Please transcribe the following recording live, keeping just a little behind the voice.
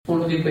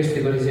Uno di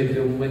questi, per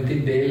esempio, momenti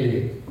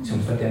belli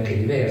sono stati anche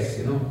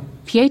diversi, no?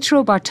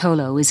 Pietro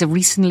Bartolo is a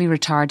recently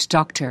retired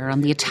doctor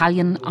on the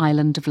Italian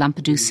island of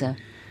Lampedusa,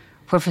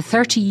 where for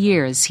 30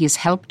 years he has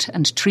helped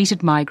and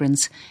treated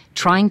migrants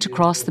trying to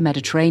cross the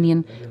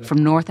Mediterranean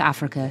from North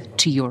Africa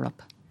to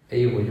Europe.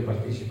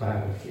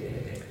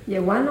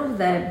 One of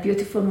the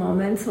beautiful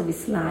moments of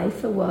his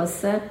life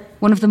was...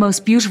 One of the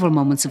most beautiful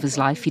moments of his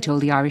life, he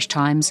told the Irish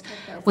Times,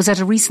 was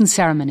at a recent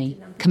ceremony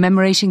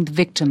commemorating the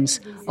victims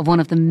of one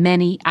of the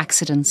many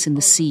accidents in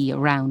the sea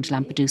around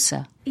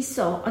Lampedusa. He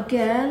saw a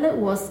girl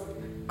was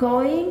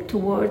going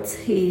towards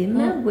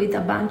him with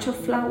a bunch of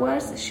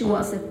flowers. She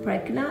was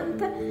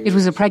pregnant. It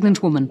was a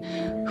pregnant woman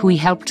who he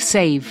helped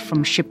save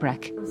from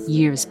shipwreck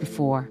years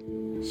before.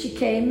 She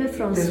came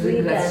from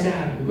Sweden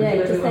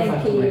to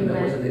thank him.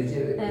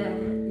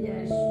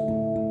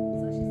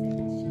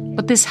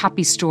 But this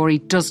happy story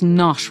does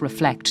not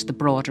reflect the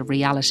broader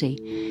reality.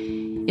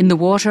 In the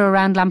water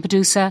around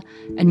Lampedusa,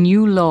 a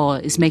new law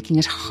is making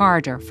it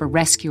harder for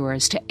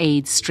rescuers to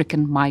aid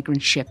stricken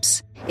migrant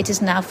ships. It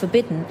is now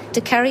forbidden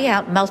to carry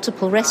out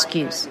multiple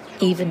rescues,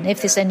 even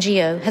if this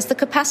NGO has the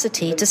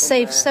capacity to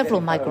save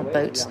several migrant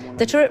boats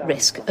that are at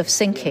risk of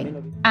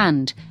sinking.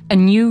 And a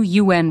new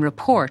UN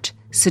report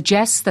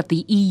suggests that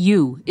the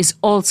EU is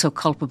also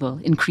culpable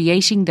in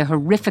creating the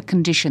horrific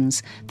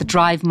conditions that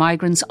drive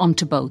migrants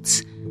onto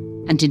boats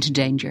and into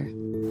danger.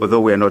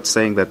 Although we are not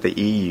saying that the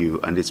EU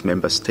and its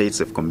member states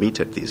have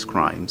committed these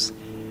crimes,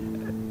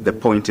 the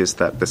point is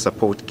that the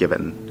support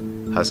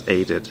given has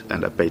aided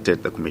and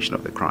abated the commission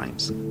of the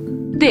crimes.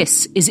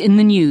 This is In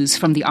the News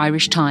from the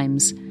Irish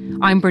Times.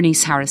 I'm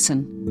Bernice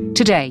Harrison.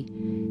 Today,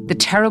 the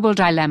terrible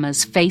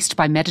dilemmas faced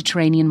by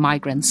Mediterranean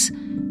migrants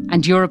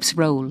and Europe's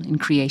role in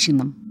creating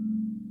them.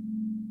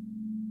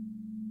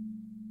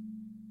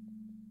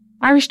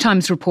 Irish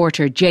Times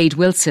reporter Jade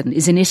Wilson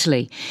is in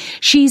Italy.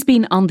 She's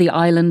been on the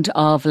island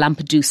of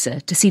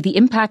Lampedusa to see the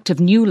impact of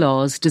new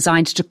laws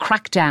designed to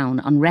crack down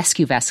on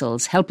rescue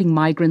vessels helping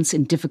migrants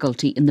in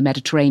difficulty in the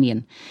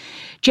Mediterranean.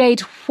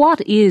 Jade,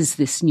 what is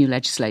this new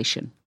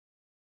legislation?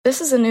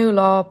 This is a new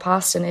law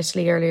passed in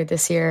Italy earlier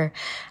this year,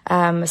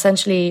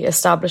 essentially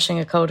establishing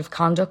a code of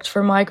conduct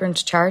for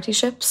migrant charity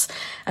ships.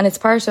 And it's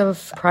part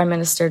of Prime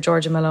Minister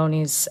Giorgia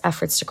Meloni's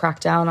efforts to crack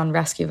down on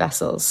rescue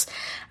vessels.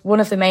 One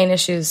of the main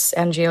issues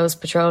NGOs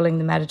patrolling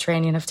the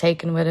Mediterranean have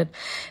taken with it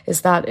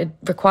is that it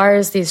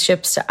requires these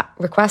ships to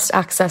request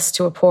access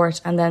to a port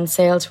and then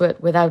sail to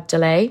it without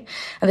delay.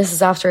 And this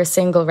is after a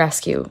single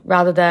rescue,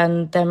 rather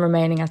than them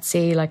remaining at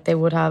sea like they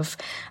would have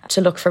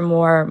to look for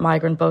more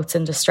migrant boats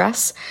in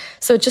distress.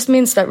 So it just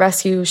means that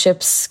rescue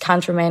ships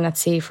can't remain at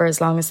sea for as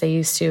long as they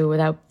used to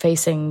without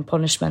facing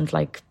punishment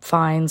like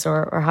fines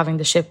or having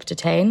the ship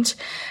detained.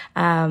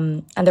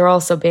 And they're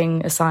also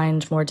being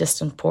assigned more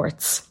distant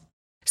ports.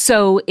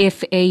 So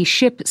if a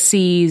ship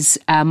sees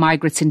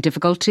migrants in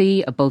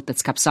difficulty, a boat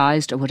that's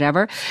capsized or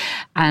whatever,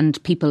 and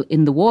people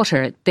in the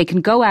water, they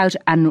can go out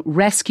and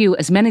rescue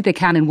as many they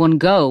can in one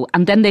go,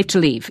 and then they have to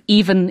leave,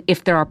 even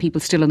if there are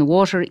people still in the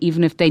water,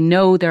 even if they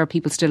know there are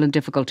people still in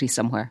difficulty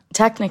somewhere.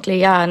 Technically,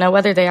 yeah. Now,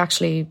 whether they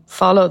actually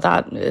follow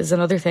that is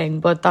another thing,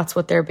 but that's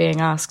what they're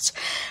being asked.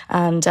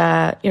 And,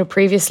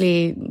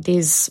 previously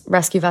these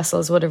rescue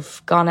vessels would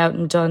have gone out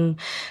and done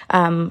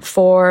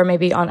 4,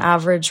 maybe on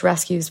average,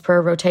 rescues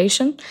per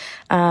rotation.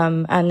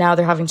 And now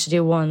they're having to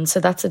do 1. So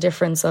that's a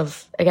difference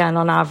of, again,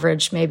 on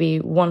average, maybe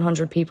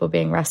 100 people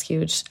being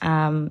rescued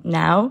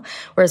now,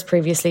 whereas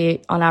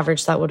previously, on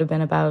average, that would have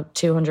been about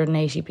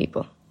 280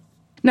 people.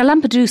 Now,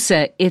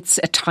 Lampedusa, it's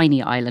a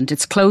tiny island.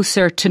 It's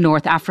closer to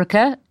North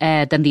Africa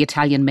than the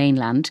Italian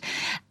mainland.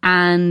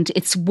 And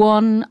it's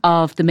one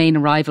of the main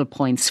arrival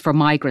points for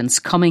migrants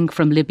coming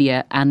from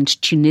Libya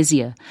and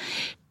Tunisia.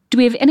 Do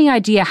we have any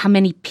idea how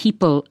many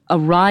people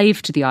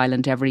arrive to the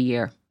island every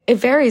year? It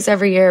varies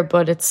every year,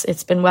 but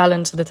it's been well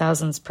into the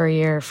thousands per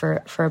year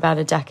for about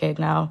a decade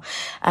now.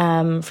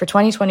 For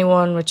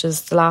 2021, which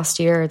is the last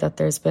year that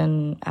there's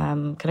been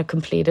kind of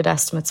completed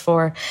estimates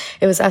for,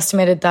 it was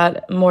estimated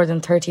that more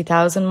than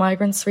 30,000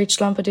 migrants reached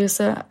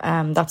Lampedusa.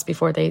 That's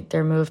before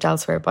they're moved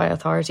elsewhere by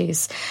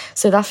authorities.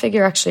 So that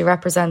figure actually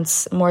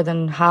represents more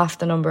than half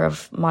the number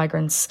of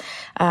migrants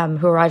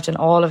who arrived in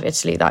all of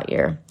Italy that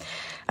year.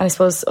 And I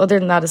suppose other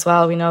than that as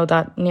well, we know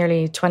that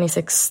nearly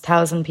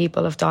 26,000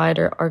 people have died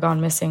or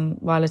gone missing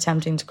while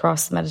attempting to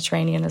cross the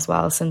Mediterranean as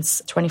well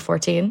since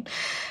 2014.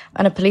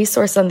 And a police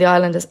source on the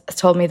island has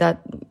told me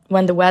that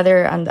when the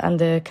weather and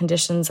the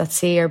conditions at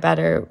sea are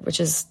better,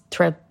 which is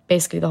throughout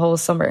basically the whole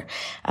summer,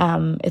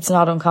 it's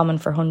not uncommon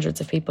for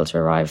hundreds of people to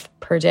arrive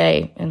per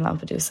day in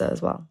Lampedusa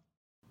as well.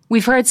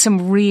 We've heard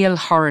some real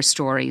horror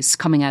stories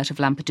coming out of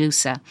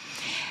Lampedusa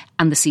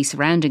and the sea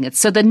surrounding it.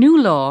 So the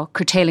new law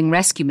curtailing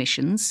rescue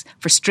missions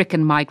for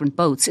stricken migrant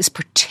boats is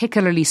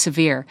particularly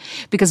severe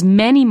because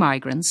many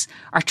migrants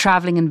are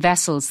travelling in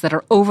vessels that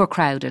are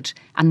overcrowded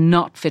and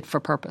not fit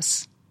for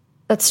purpose.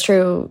 That's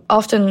true.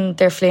 Often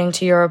they're fleeing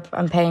to Europe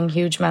and paying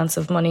huge amounts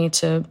of money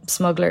to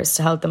smugglers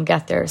to help them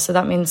get there. So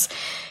that means,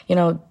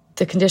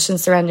 the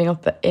conditions they're ending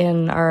up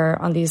in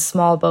are on these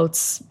small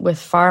boats with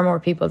far more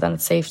people than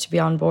it's safe to be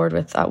on board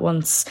with at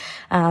once,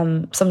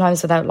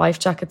 sometimes without life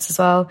jackets as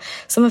well.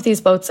 Some of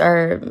these boats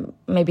are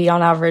maybe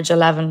on average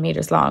 11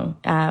 metres long.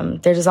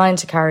 They're designed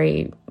to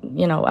carry,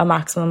 a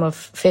maximum of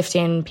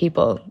 15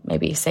 people,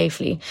 maybe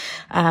safely.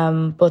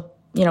 But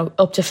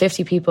up to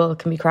 50 people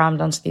can be crammed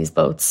onto these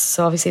boats.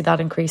 So obviously that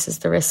increases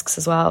the risks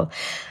as well.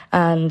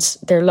 And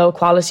they're low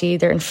quality,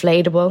 they're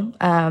inflatable.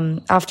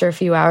 After a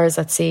few hours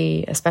at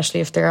sea,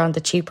 especially if they're on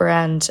the cheaper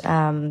end,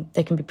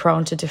 they can be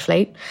prone to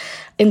deflate.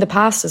 In the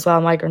past as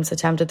well, migrants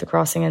attempted the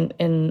crossing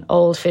in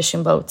old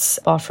fishing boats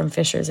bought from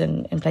fishers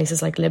in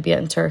places like Libya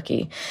and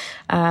Turkey.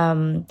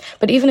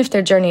 But even if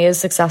their journey is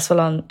successful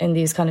in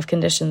these kind of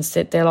conditions,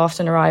 they'll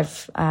often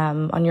arrive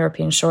on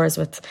European shores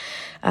with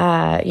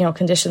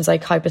conditions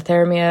like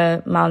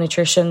hypothermia,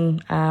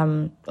 malnutrition,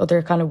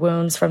 other kind of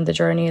wounds from the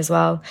journey as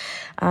well.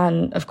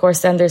 And of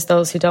course, then there's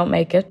those who don't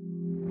make it.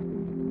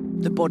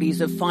 The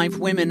bodies of 5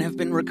 women have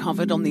been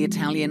recovered on the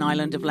Italian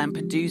island of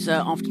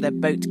Lampedusa after their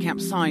boat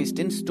capsized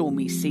in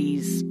stormy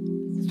seas.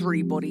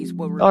 3 bodies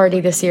were... Already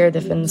this year, there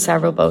have been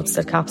several boats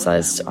that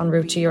capsized en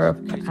route to Europe.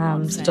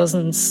 So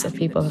dozens of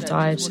people have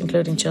died,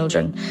 including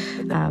children,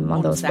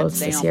 on those boats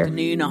this year.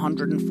 Afternoon,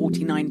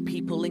 149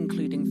 people,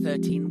 including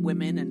 13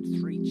 women and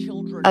 3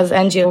 children. As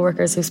NGO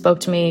workers who spoke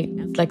to me,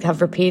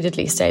 have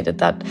repeatedly stated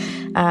that,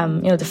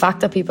 the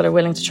fact that people are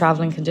willing to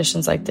travel in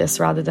conditions like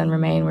this rather than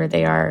remain where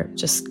they are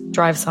just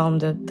drives home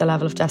the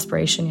level of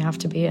desperation you have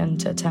to be in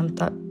to attempt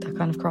that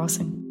kind of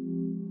crossing.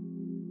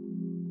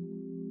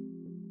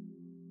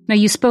 Now,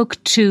 you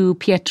spoke to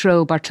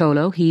Pietro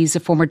Bartolo. He's a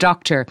former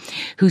doctor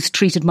who's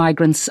treated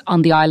migrants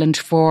on the island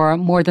for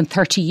more than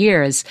 30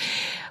 years.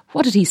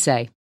 What did he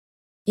say?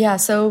 Yeah,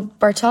 so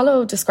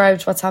Bartolo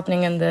described what's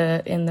happening in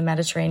the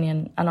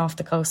Mediterranean and off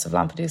the coast of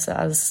Lampedusa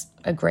as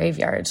a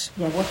graveyard.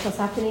 Yeah, what was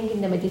happening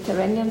in the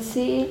Mediterranean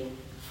Sea,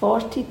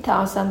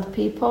 40,000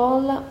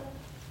 people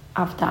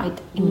have died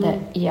in the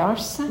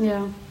years.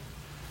 Yeah.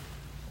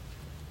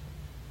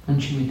 Un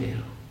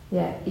cimitero.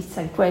 Yeah, it's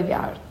a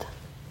graveyard.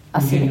 A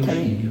Un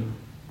cemetery. genocidio.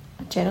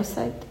 A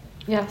genocide.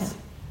 Yes.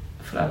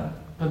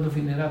 Quando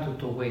finirà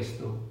tutto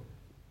questo?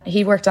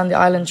 He worked on the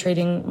island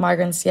treating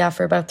migrants,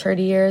 for about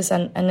 30 years.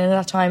 And in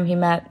that time, he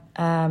met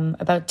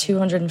about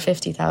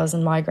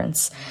 250,000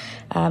 migrants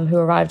who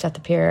arrived at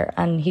the pier.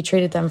 And he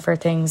treated them for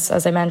things,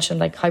 as I mentioned,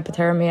 like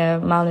hypothermia,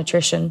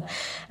 malnutrition,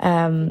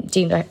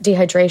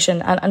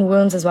 dehydration, and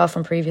wounds as well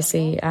from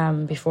previously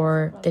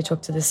before they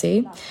took to the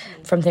sea,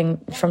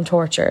 from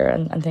torture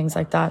and things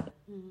like that.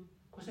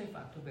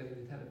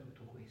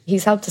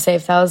 He's helped to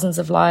save thousands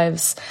of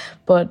lives,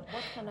 but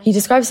he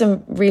describes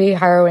some really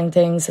harrowing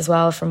things as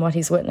well from what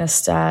he's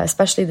witnessed,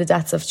 especially the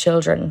deaths of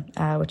children,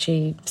 which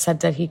he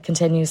said that he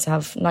continues to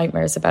have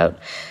nightmares about.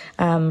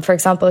 For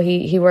example,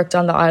 he worked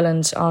on the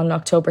island on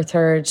October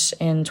 3rd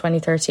in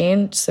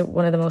 2013, so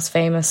one of the most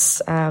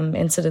famous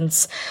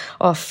incidents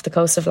off the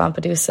coast of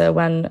Lampedusa,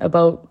 when a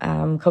boat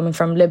coming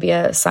from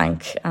Libya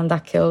sank, and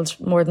that killed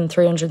more than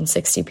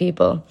 360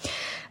 people.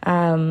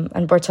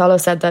 And Bartolo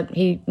said that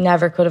he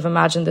never could have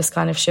imagined this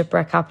kind of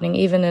shipwreck happening,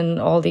 even in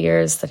all the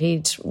years that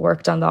he'd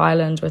worked on the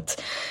island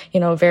with,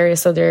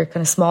 various other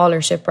kind of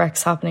smaller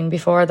shipwrecks happening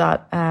before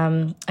that.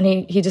 And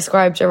he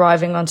described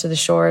arriving onto the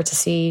shore to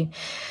see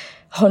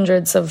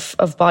hundreds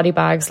of body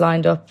bags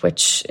lined up,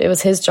 which it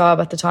was his job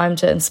at the time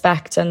to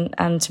inspect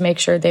and to make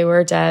sure they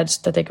were dead,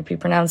 that they could be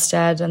pronounced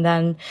dead, and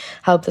then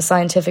help the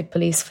scientific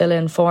police fill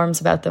in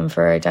forms about them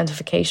for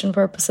identification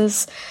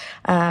purposes.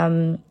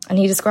 And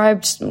he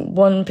described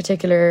one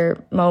particular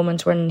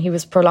moment when he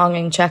was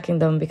prolonging checking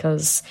them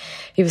because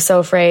he was so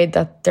afraid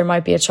that there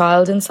might be a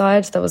child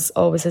inside. That was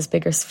always his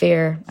biggest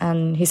fear.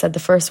 And he said the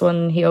first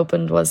one he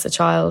opened was a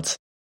child.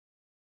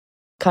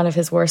 Kind of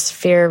his worst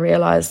fear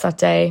realised that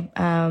day.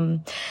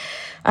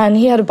 And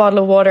he had a bottle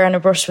of water and a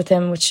brush with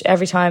him, which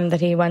every time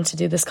that he went to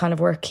do this kind of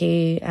work,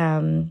 he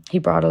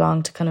brought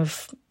along to kind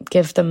of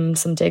give them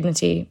some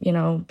dignity,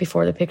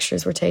 before the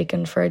pictures were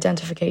taken for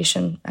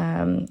identification.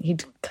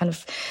 He'd kind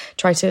of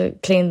try to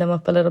clean them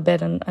up a little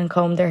bit and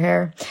comb their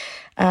hair.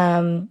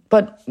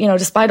 But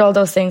despite all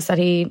those things that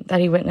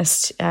he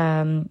witnessed,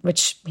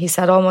 which he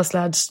said almost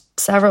led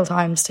several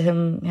times to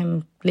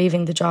him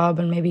leaving the job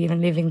and maybe even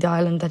leaving the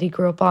island that he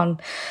grew up on,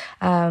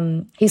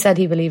 he said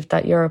he believed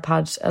that Europe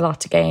had a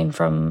lot to gain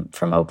from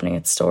opening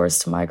its doors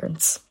to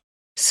migrants.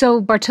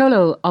 So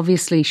Bartolo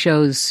obviously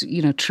shows,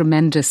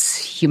 tremendous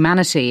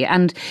humanity,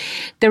 and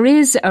there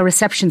is a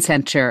reception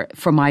centre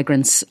for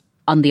migrants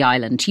on the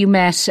island. You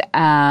met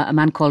a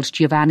man called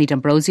Giovanni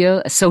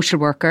D'Ambrosio, a social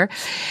worker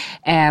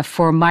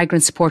for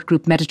migrant support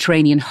group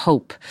Mediterranean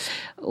Hope.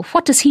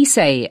 What does he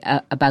say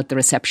about the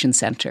reception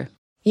centre?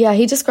 Yeah,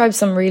 he described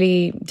some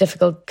really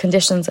difficult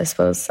conditions, I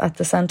suppose, at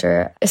the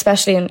centre.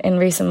 Especially in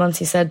recent months,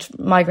 he said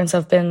migrants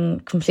have been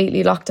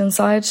completely locked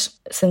inside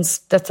since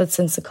the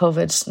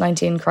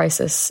COVID-19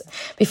 crisis.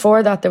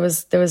 Before that, there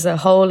was a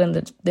hole in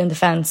the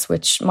fence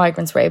which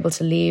migrants were able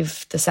to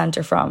leave the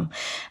centre from,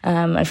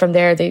 and from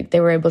there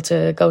they were able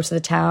to go to the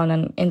town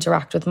and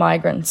interact with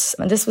migrants.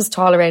 And this was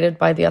tolerated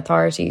by the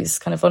authorities,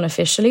 kind of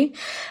unofficially.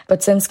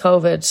 But since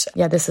COVID,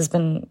 yeah, this has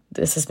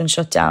been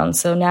shut down.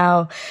 So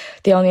now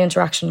the only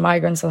interaction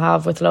migrants will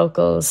have with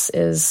locals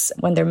is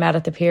when they're met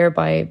at the pier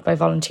by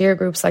volunteer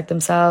groups like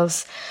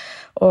themselves,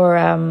 or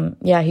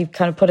he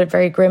kind of put it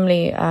very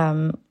grimly,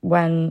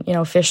 when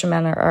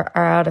fishermen are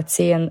out at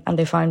sea and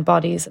they find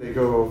bodies. They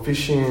go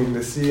fishing in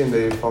the sea and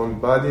they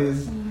found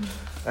bodies,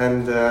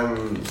 and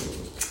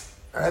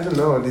I don't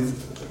know. This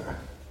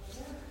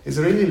it's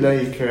really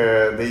like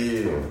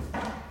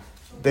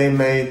they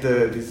made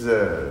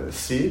this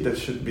sea that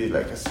should be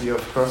like a sea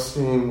of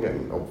crossing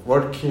and of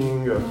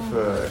working,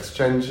 of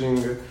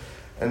exchanging.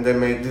 And they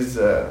made this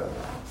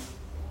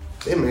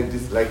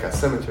like a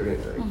cemetery.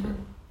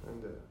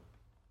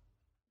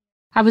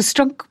 I was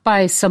struck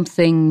by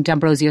something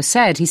D'Ambrosio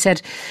said. He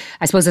said,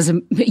 I suppose as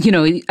a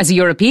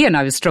European,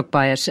 I was struck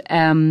by it.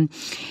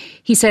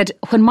 He said,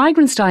 when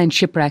migrants die in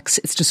shipwrecks,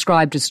 it's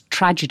described as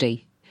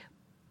tragedy.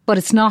 But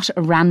it's not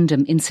a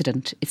random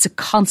incident. It's a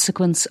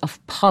consequence of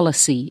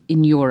policy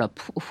in Europe.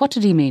 What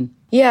did he mean?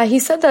 Yeah, he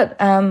said that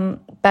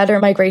better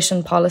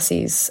migration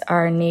policies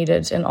are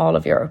needed in all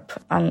of Europe,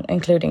 and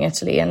including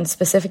Italy, and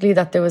specifically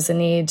that there was a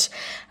need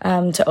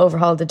to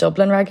overhaul the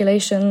Dublin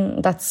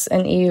regulation. That's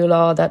an EU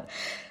law that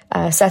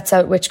sets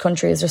out which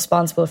country is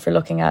responsible for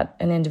looking at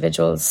an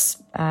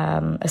individual's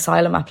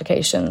asylum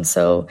application.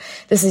 So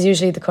this is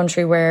usually the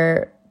country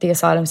where the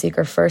asylum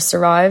seeker first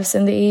arrives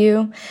in the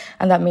EU.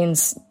 And that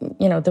means,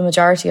 the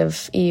majority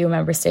of EU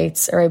member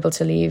states are able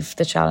to leave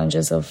the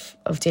challenges of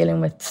dealing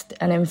with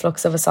an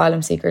influx of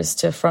asylum seekers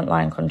to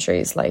frontline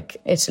countries like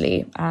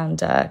Italy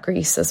and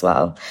Greece as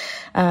well.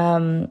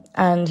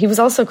 And he was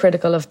also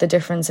critical of the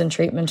difference in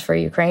treatment for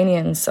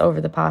Ukrainians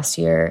over the past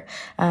year,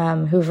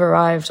 who've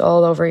arrived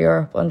all over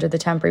Europe under the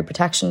Temporary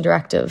Protection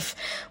Directive,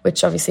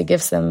 which obviously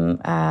gives them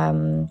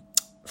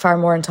far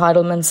more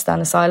entitlements than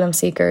asylum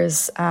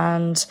seekers,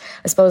 and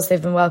I suppose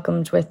they've been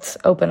welcomed with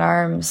open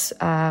arms,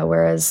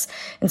 whereas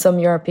in some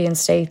European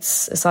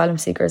states, asylum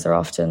seekers are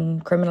often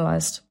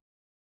criminalised.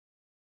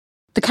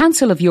 The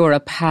Council of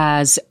Europe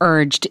has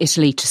urged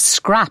Italy to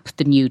scrap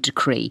the new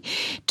decree,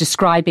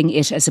 describing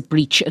it as a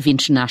breach of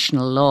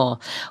international law.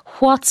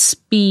 What's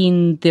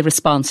been the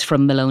response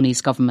from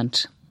Meloni's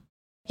government?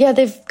 Yeah,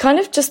 they've kind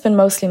of just been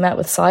mostly met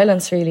with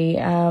silence, really,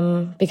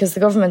 because the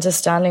government is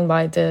standing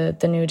by the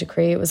new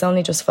decree. It was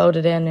only just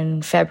voted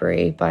in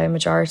February by a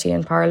majority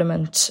in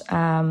Parliament.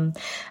 And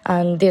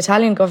the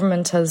Italian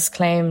government has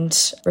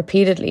claimed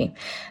repeatedly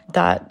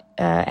that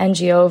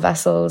NGO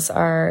vessels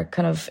are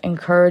kind of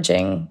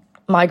encouraging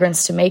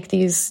migrants to make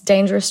these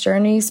dangerous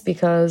journeys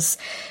because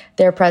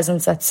their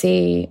presence at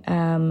sea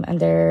and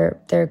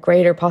their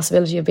greater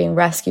possibility of being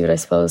rescued, I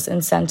suppose,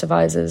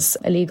 incentivises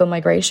illegal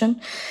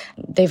migration.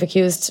 They've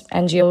accused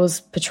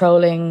NGOs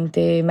patrolling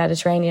the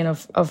Mediterranean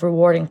of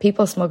rewarding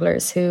people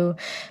smugglers who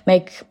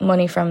make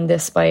money from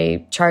this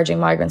by charging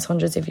migrants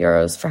hundreds of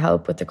euros for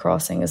help with the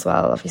crossing as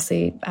well.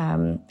 Obviously,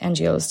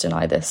 NGOs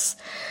deny this.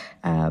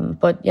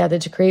 But yeah, the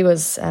decree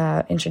was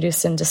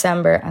introduced in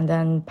December and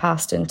then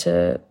passed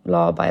into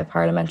law by a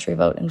parliamentary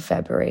vote in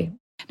February.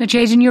 Now,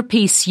 Jade, in your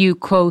piece, you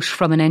quote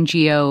from an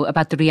NGO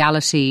about the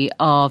reality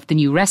of the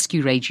new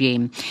rescue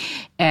regime.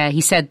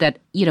 He said that,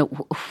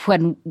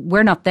 when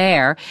we're not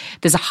there,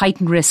 there's a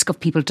heightened risk of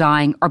people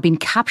dying or being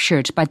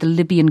captured by the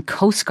Libyan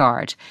Coast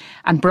Guard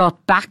and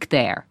brought back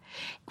there,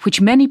 which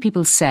many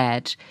people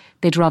said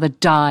they'd rather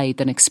die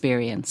than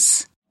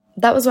experience.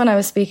 That was when I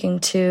was speaking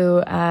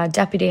to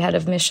Deputy Head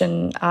of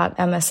Mission at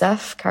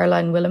MSF,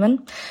 Caroline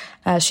Willeman.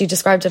 She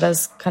described it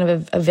as kind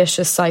of a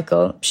vicious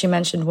cycle. She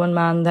mentioned one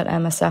man that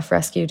MSF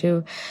rescued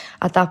who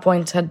at that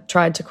point had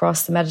tried to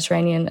cross the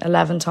Mediterranean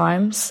 11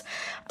 times.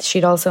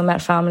 She'd also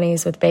met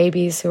families with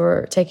babies who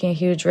were taking a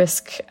huge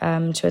risk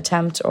to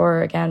attempt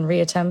or, again,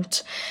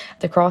 reattempt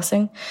the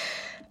crossing.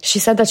 She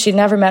said that she'd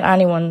never met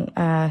anyone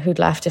who'd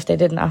left if they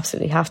didn't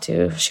absolutely have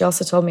to. She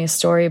also told me a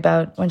story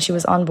about when she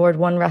was on board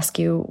one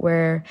rescue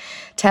where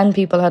 10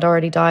 people had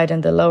already died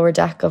in the lower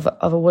deck of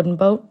a wooden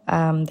boat.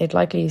 They'd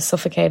likely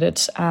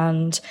suffocated,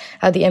 and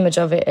had the image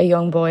of a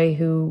young boy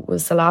who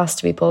was the last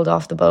to be pulled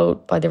off the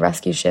boat by the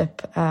rescue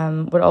ship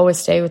would always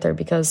stay with her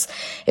because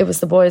it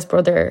was the boy's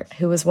brother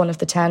who was one of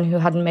the 10 who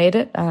hadn't made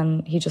it,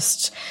 and he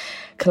just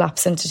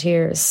collapse into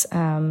tears.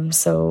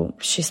 So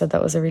she said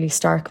that was a really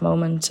stark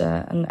moment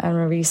and a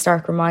really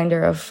stark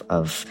reminder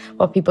of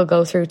what people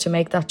go through to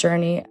make that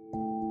journey.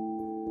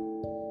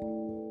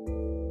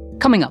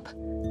 Coming up,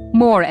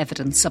 more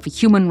evidence of a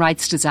human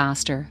rights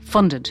disaster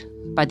funded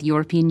by the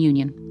European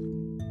Union.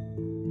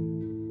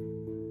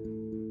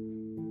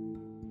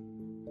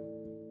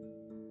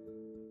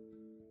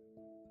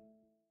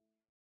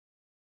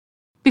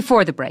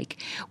 Before the break,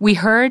 we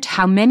heard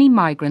how many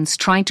migrants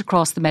trying to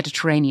cross the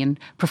Mediterranean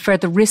prefer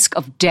the risk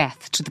of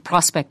death to the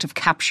prospect of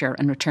capture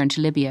and return to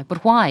Libya.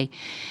 But why?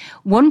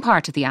 One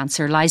part of the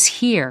answer lies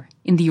here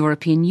in the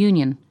European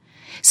Union.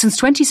 Since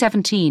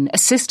 2017, a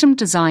system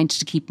designed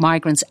to keep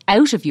migrants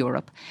out of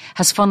Europe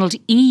has funneled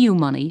EU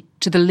money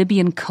to the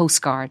Libyan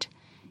Coast Guard.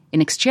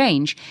 In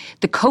exchange,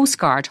 the Coast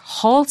Guard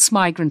halts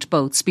migrant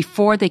boats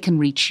before they can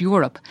reach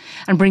Europe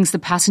and brings the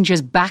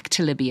passengers back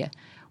to Libya,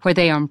 where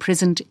they are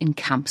imprisoned in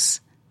camps.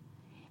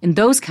 In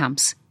those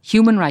camps,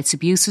 human rights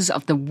abuses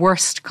of the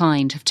worst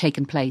kind have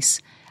taken place,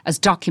 as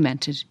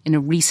documented in a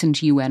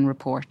recent UN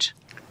report.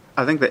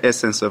 I think the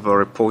essence of our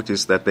report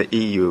is that the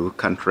EU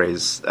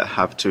countries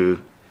have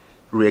to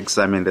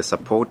re-examine the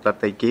support that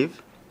they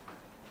give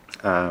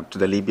to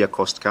the Libya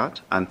Coast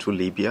Guard and to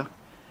Libya,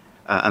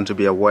 and to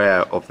be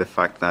aware of the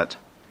fact that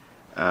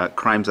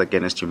crimes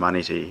against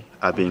humanity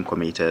are being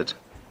committed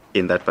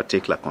in that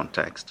particular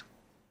context.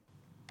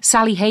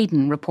 Sally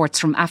Hayden reports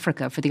from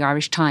Africa for the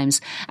Irish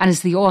Times and is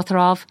the author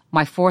of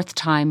My Fourth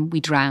Time We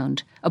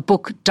Drowned, a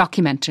book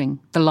documenting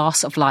the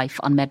loss of life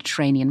on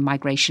Mediterranean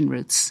migration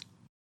routes.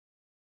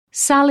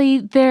 Sally,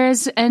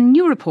 there's a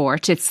new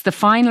report. It's the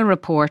final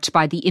report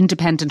by the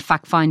Independent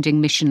Fact-Finding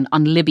Mission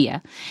on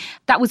Libya.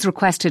 That was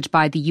requested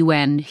by the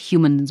UN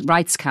Human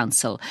Rights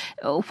Council.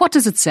 What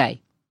does it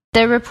say?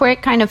 The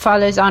report kind of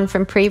follows on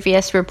from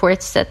previous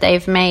reports that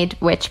they've made,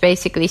 which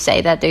basically say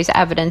that there's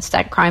evidence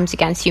that crimes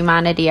against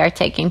humanity are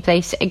taking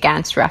place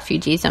against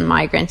refugees and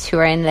migrants who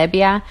are in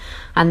Libya.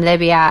 And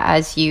Libya,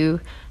 as you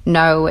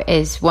know,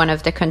 is one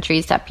of the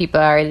countries that people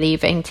are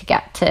leaving to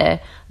get to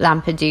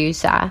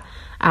Lampedusa.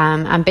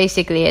 And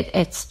basically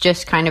it's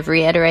just kind of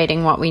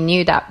reiterating what we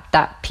knew,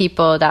 that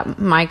people, that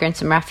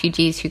migrants and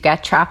refugees who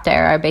get trapped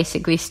there are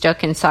basically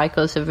stuck in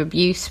cycles of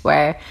abuse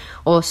where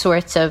all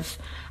sorts of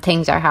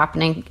things are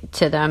happening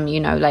to them, you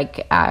know,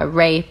 like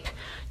rape,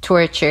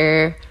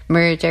 torture,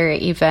 murder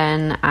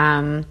even,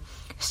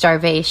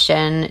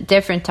 starvation,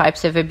 different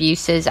types of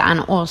abuses. And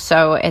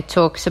also it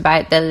talks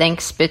about the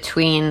links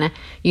between,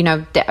 you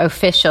know, the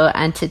official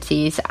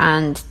entities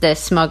and the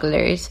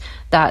smugglers,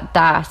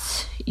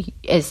 that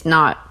is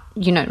not,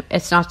 you know,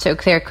 it's not so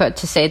clear-cut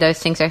to say those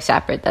things are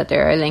separate, that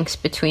there are links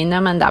between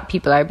them and that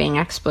people are being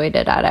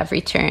exploited at every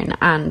turn.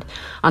 And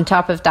on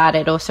top of that,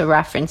 it also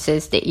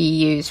references the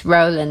EU's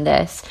role in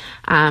this.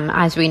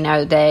 As we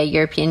know, the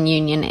European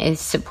Union is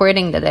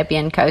supporting the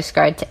Libyan Coast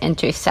Guard to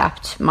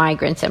intercept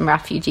migrants and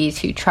refugees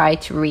who try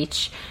to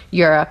reach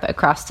Europe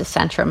across the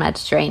central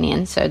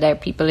Mediterranean. So they're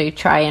people who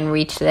try and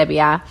reach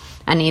Libya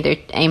and either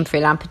aim for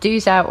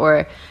Lampedusa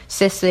or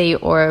Sicily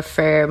or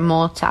for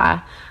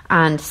Malta.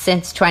 And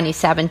since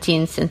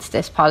 2017, since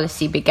this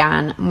policy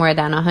began, more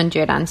than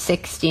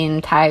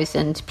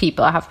 116,000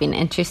 people have been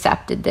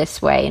intercepted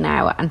this way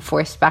now and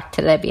forced back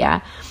to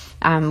Libya,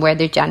 where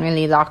they're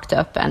generally locked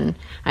up. And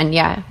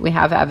yeah, we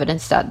have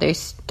evidence that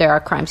there are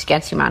crimes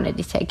against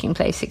humanity taking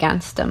place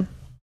against them.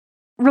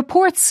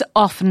 Reports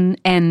often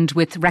end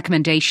with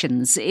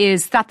recommendations.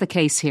 Is that the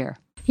case here?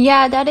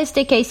 Yeah, that is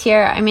the case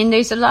here. I mean,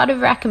 there's a lot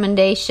of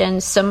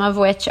recommendations, some of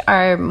which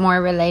are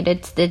more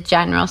related to the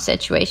general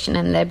situation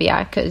in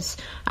Libya because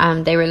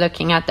they were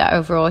looking at the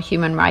overall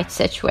human rights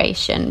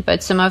situation,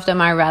 but some of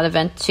them are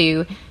relevant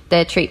to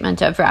the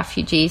treatment of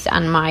refugees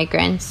and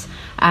migrants.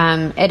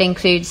 It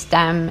includes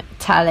them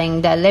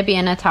telling the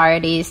Libyan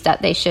authorities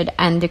that they should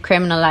end the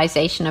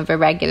criminalisation of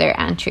irregular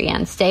entry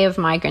and stay of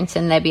migrants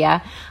in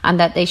Libya, and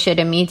that they should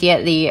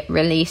immediately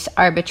release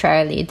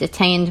arbitrarily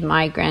detained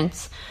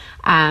migrants.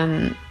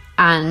 And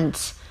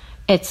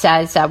it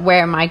says that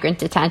where migrant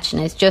detention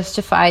is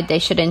justified, they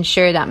should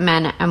ensure that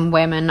men and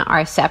women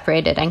are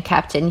separated and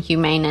kept in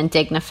humane and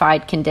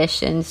dignified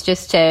conditions.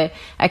 Just to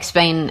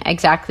explain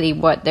exactly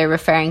what they're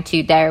referring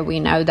to there, we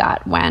know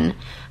that when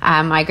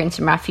migrants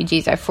and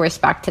refugees are forced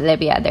back to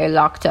Libya, they're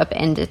locked up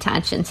in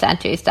detention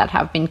centres that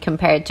have been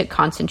compared to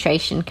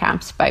concentration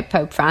camps by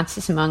Pope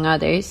Francis, among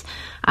others,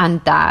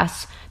 and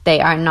that they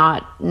are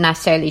not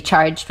necessarily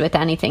charged with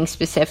anything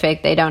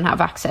specific. They don't have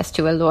access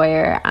to a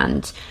lawyer,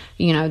 and,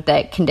 you know,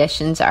 the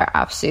conditions are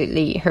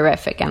absolutely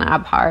horrific and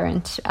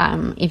abhorrent.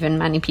 Even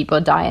many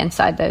people die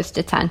inside those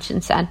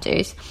detention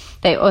centres.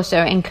 They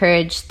also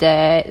encourage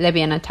the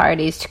Libyan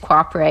authorities to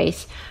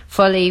cooperate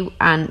fully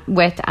and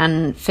with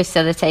and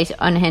facilitate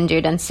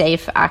unhindered and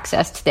safe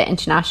access to the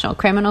International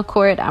Criminal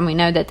Court. And we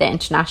know that the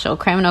International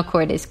Criminal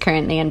Court is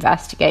currently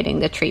investigating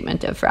the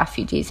treatment of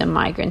refugees and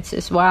migrants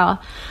as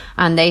well.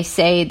 And they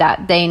say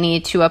that they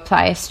need to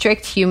apply a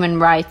strict human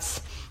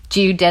rights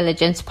due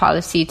diligence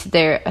policy to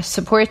their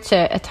support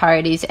to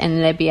authorities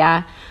in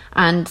Libya,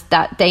 and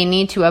that they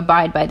need to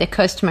abide by the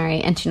customary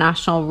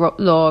international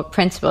law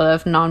principle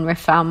of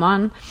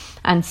non-refoulement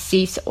and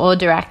cease all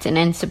direct and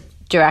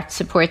indirect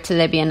support to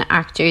Libyan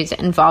actors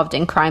involved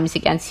in crimes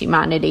against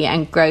humanity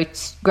and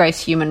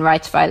gross human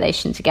rights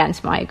violations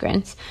against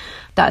migrants.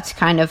 That's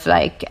kind of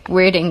like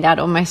wording that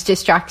almost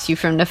distracts you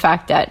from the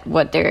fact that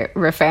what they're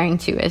referring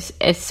to is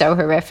so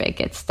horrific.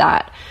 It's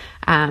that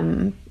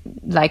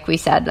like we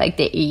said, like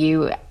the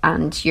EU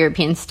and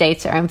European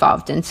states are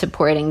involved in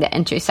supporting the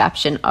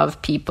interception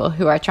of people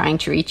who are trying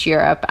to reach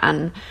Europe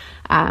and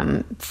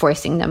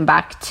forcing them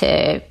back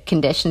to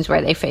conditions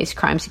where they face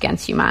crimes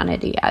against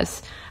humanity,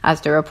 as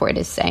the report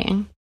is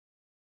saying.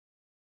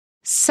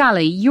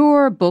 Sally,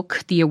 your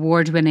book, the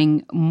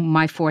award-winning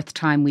My Fourth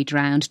Time We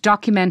Drowned,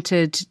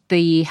 documented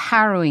the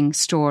harrowing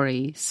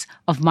stories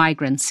of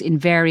migrants in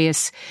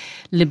various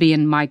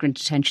Libyan migrant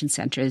detention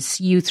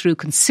centres. You threw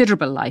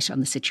considerable light on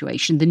the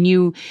situation. The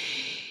new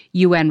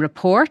UN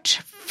report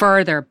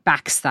further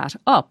backs that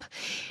up.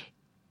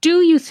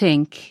 Do you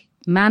think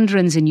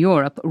mandarins in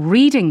Europe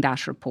reading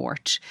that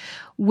report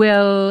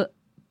will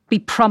be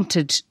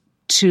prompted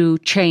to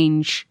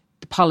change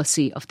the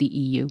policy of the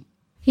EU?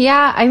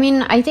 Yeah, I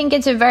mean, I think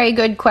it's a very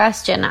good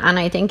question, and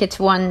I think it's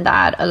one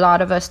that a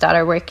lot of us that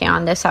are working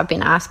on this have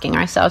been asking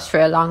ourselves for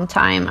a long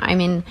time. I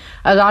mean,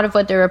 a lot of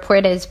what the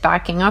report is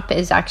backing up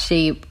is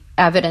actually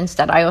evidence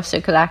that I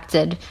also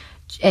collected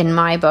in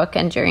my book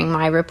and during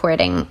my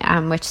reporting,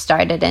 which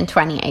started in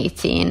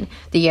 2018,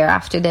 the year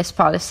after this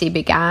policy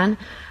began.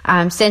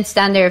 Since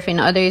then, there have been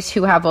others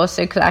who have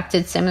also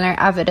collected similar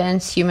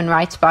evidence, human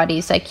rights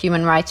bodies like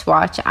Human Rights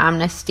Watch,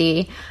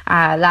 Amnesty.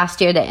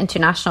 Last year, the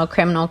International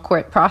Criminal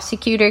Court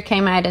prosecutor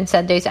came out and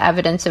said there's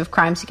evidence of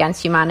crimes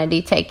against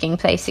humanity taking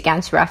place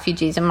against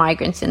refugees and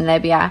migrants in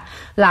Libya.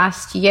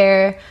 Last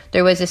year,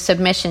 there was a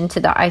submission to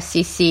the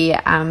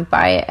ICC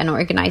by an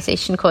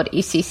organisation called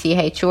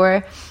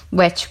ECCHR,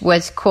 which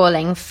was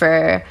calling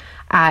for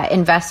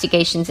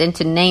investigations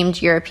into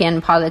named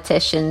European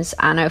politicians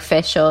and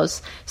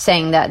officials,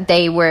 saying that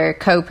they were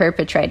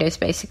co-perpetrators,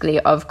 basically,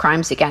 of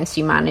crimes against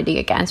humanity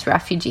against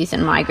refugees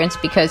and migrants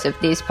because of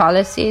these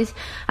policies.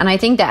 And I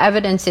think the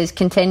evidence is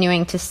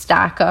continuing to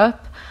stack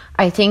up.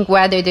 I think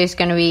whether there's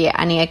going to be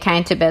any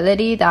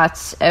accountability,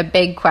 that's a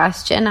big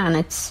question, and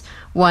it's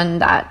one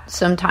that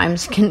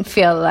sometimes can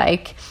feel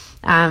like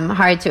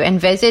hard to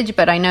envisage,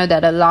 but I know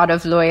that a lot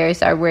of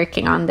lawyers are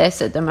working on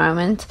this at the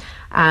moment,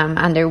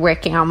 and they're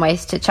working on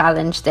ways to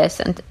challenge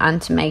this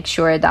and to make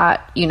sure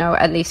that, you know,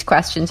 at least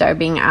questions are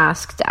being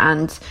asked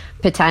and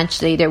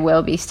potentially there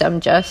will be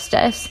some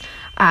justice.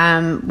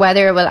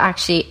 Whether it will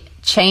actually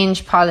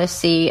change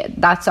policy,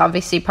 that's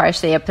obviously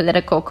partially a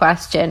political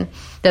question.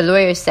 The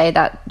lawyers say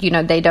that, you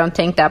know, they don't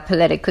think that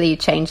politically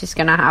change is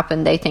going to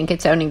happen. They think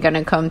it's only going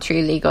to come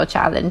through legal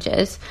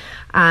challenges.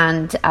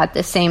 And at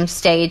the same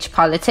stage,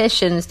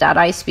 politicians that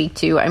I speak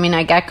to, I mean,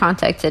 I get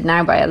contacted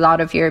now by a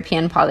lot of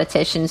European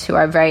politicians who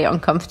are very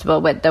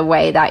uncomfortable with the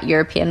way that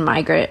European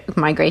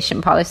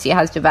migration policy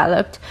has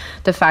developed.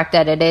 The fact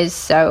that it is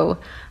so,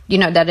 you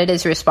know, that it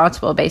is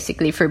responsible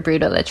basically for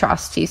brutal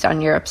atrocities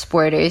on Europe's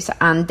borders.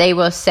 And they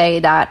will say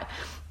that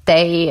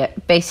they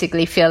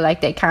basically feel like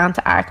they can't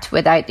act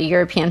without the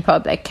European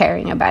public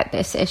caring about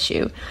this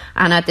issue.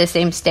 And at the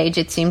same stage,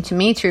 it seemed to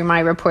me through my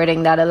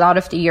reporting that a lot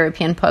of the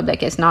European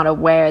public is not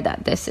aware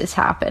that this is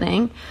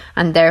happening.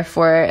 And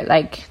therefore,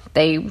 like,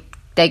 they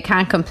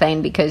can't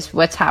complain because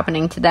what's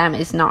happening to them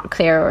is not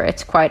clear, or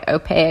it's quite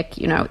opaque.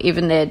 You know,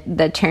 even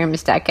the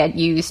terms that get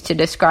used to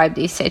describe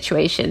these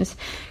situations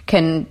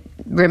can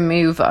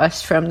remove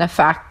us from the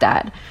fact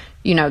that,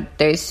 you know,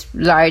 there's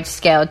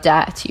large-scale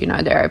debt, you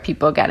know, there are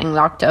people getting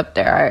locked up,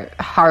 there are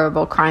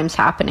horrible crimes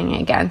happening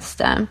against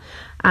them.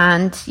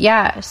 And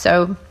yeah,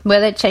 so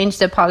will it change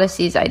the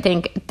policies? I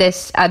think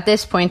at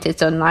this point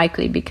it's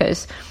unlikely,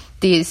 because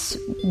these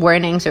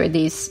warnings or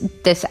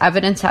this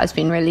evidence has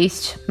been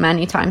released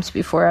many times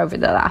before over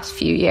the last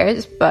few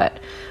years. But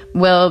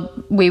will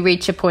we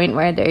reach a point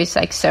where there's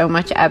like so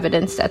much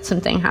evidence that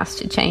something has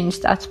to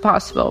change? That's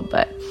possible,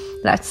 but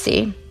let's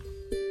see.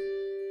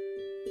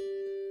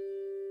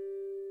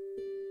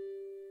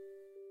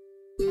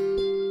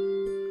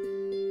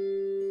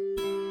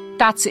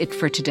 That's it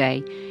for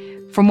today.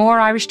 For more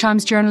Irish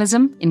Times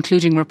journalism,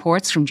 including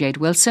reports from Jade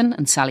Wilson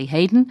and Sally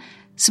Hayden,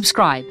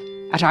 subscribe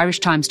at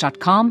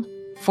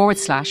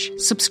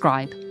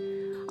irishtimes.com/subscribe.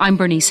 I'm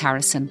Bernice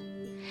Harrison.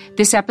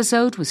 This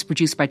episode was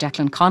produced by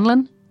Declan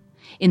Conlon.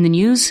 In the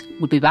News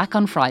will be back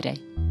on Friday.